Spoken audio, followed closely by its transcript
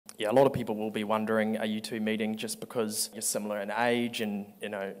a lot of people will be wondering, are you two meeting just because you're similar in age and,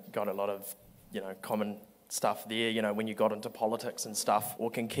 got a lot of, common stuff there, when you got into politics and stuff? Or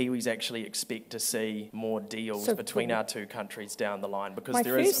can Kiwis actually expect to see more deals between our two countries down the line? Because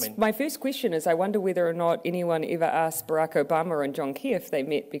my first question is, I wonder whether or not anyone ever asked Barack Obama and John Key if they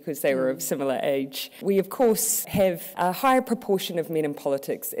met because they were of similar age. We, of course, have a higher proportion of men in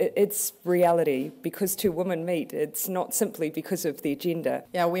politics. It's reality. Because two women meet, it's not simply because of the agenda.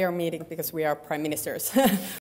 Yeah, we are meeting because we are prime ministers.